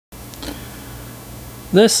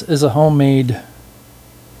This is a homemade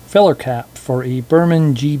filler cap for a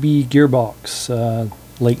Burman GB gearbox,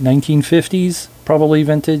 late 1950s, probably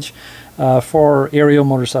vintage, for Ariel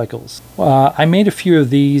motorcycles. I made a few of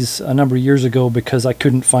these a number of years ago because I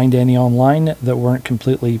couldn't find any online that weren't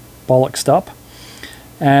completely bollocksed up.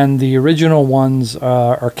 And the original ones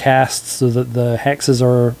are cast so that the hexes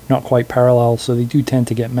are not quite parallel, so they do tend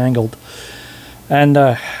to get mangled. And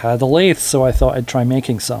I had the lathe, so I thought I'd try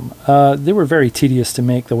making some. They were very tedious to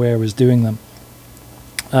make the way I was doing them.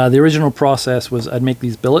 The original process was I'd make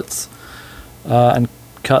these billets and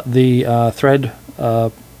cut the thread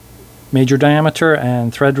major diameter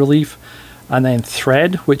and thread relief, and then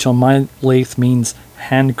thread, which on my lathe means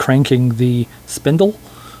hand cranking the spindle.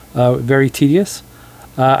 Very tedious.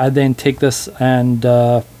 I'd then take this and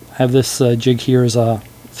have this jig here as a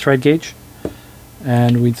thread gauge,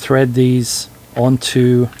 and we'd thread these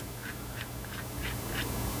onto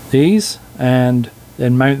these and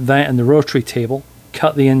then mount that in the rotary table,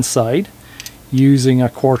 cut the inside using a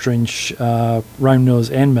 1/4 inch round nose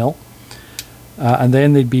end mill, and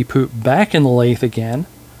then they'd be put back in the lathe again.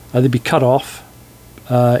 They'd be cut off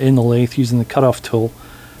in the lathe using the cutoff tool,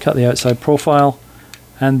 cut the outside profile,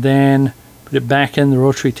 and then put it back in the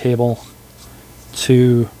rotary table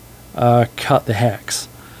to cut the hex.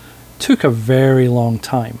 Took a very long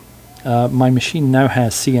time. My machine now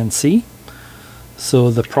has CNC, so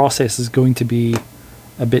the process is going to be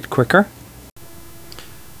a bit quicker.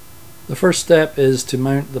 The first step is to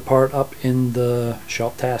mount the part up in the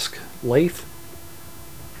ShopTask lathe.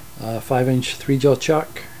 5-inch 3-jaw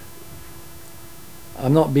chuck.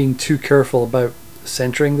 I'm not being too careful about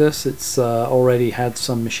centering this. It's already had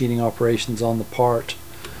some machining operations on the part,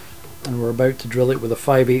 and we're about to drill it with a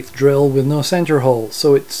 5/8 drill with no center hole,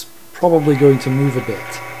 so it's probably going to move a bit.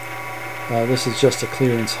 This is just a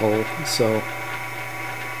clearance hole, so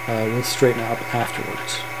we'll straighten it up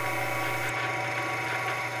afterwards.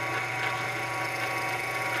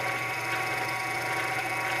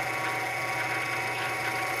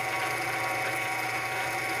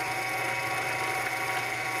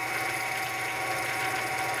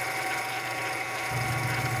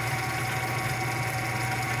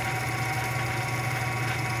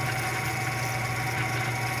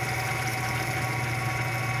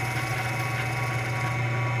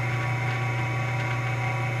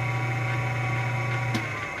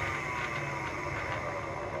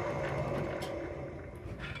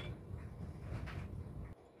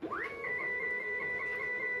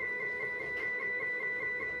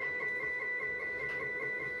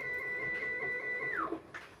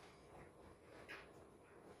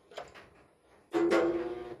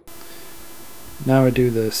 Now I do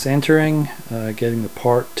the centering, getting the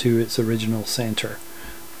part to its original center,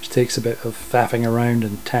 which takes a bit of faffing around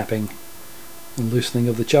and tapping and loosening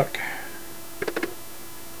of the chuck.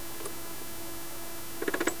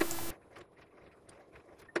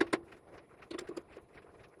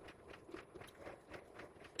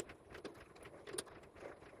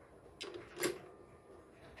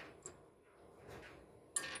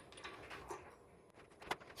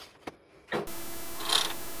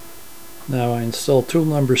 Now I install tool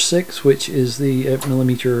number 6, which is the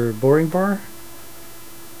 8mm boring bar,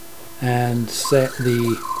 and set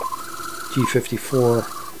the G54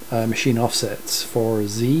 machine offsets for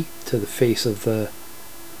Z to the face of the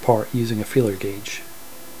part using a feeler gauge.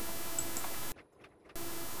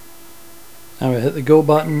 Now I hit the go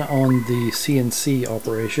button on the CNC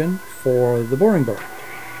operation for the boring bar.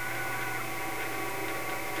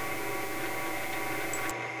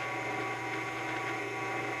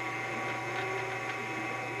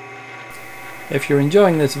 If you're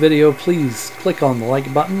enjoying this video, please click on the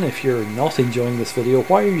like button. If you're not enjoying this video,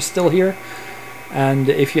 why are you still here? And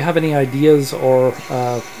if you have any ideas or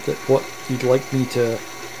what you'd like me to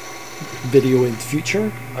video in the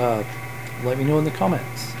future, let me know in the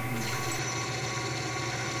comments.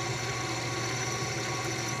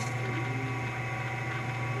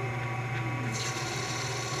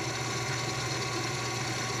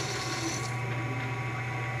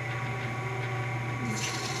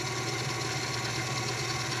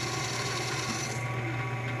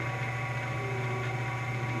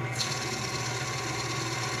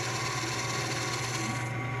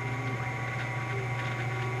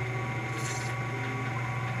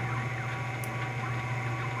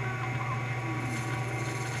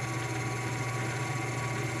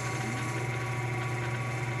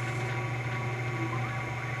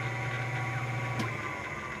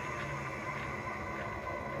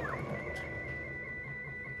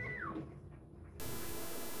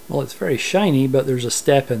 Well, it's very shiny, but there's a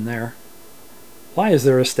step in there. Why is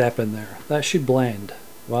there a step in there? That should blend.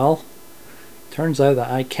 Well, Turns out that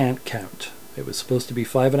I can't count. It was supposed to be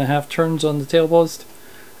 5.5 turns on the tail post,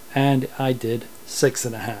 and I did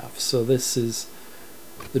 6.5. So this is,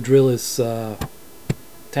 the drill is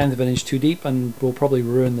 1/10 of an inch too deep, and will probably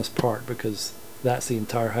ruin this part because that's the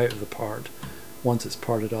entire height of the part once it's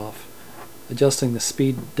parted off. Adjusting the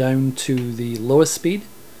speed down to the lowest speed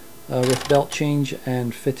with belt change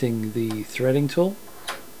and fitting the threading tool,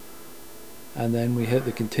 and then we hit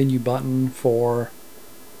the continue button for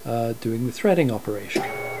doing the threading operation.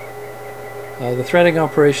 The threading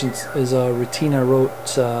operation is a routine I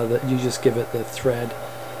wrote that you just give it the thread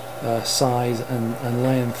size and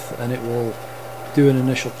length, and it will do an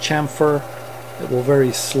initial chamfer. It will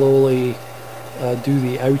very slowly do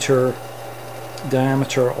the outer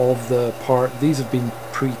diameter of the part. These have been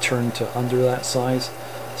pre-turned to under that size,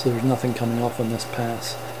 so there's nothing coming off on this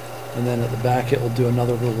pass. And then at the back it will do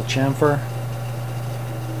another little chamfer,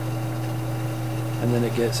 and then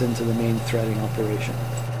it gets into the main threading operation.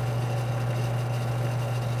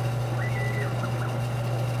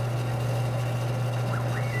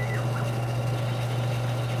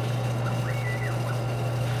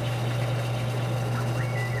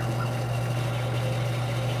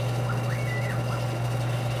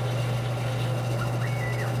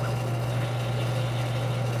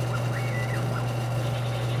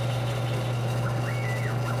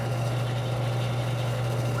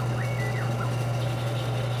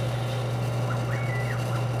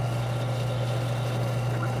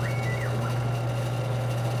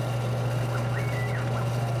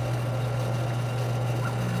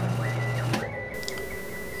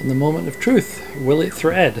 And the moment of truth, will it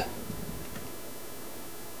thread?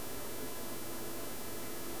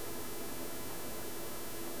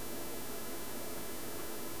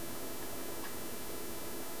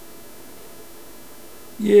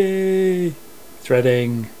 Yay!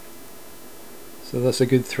 Threading. So that's a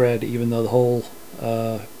good thread, even though the hole,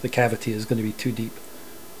 the cavity is going to be too deep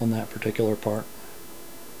on that particular part.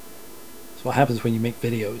 That's what happens when you make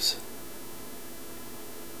videos.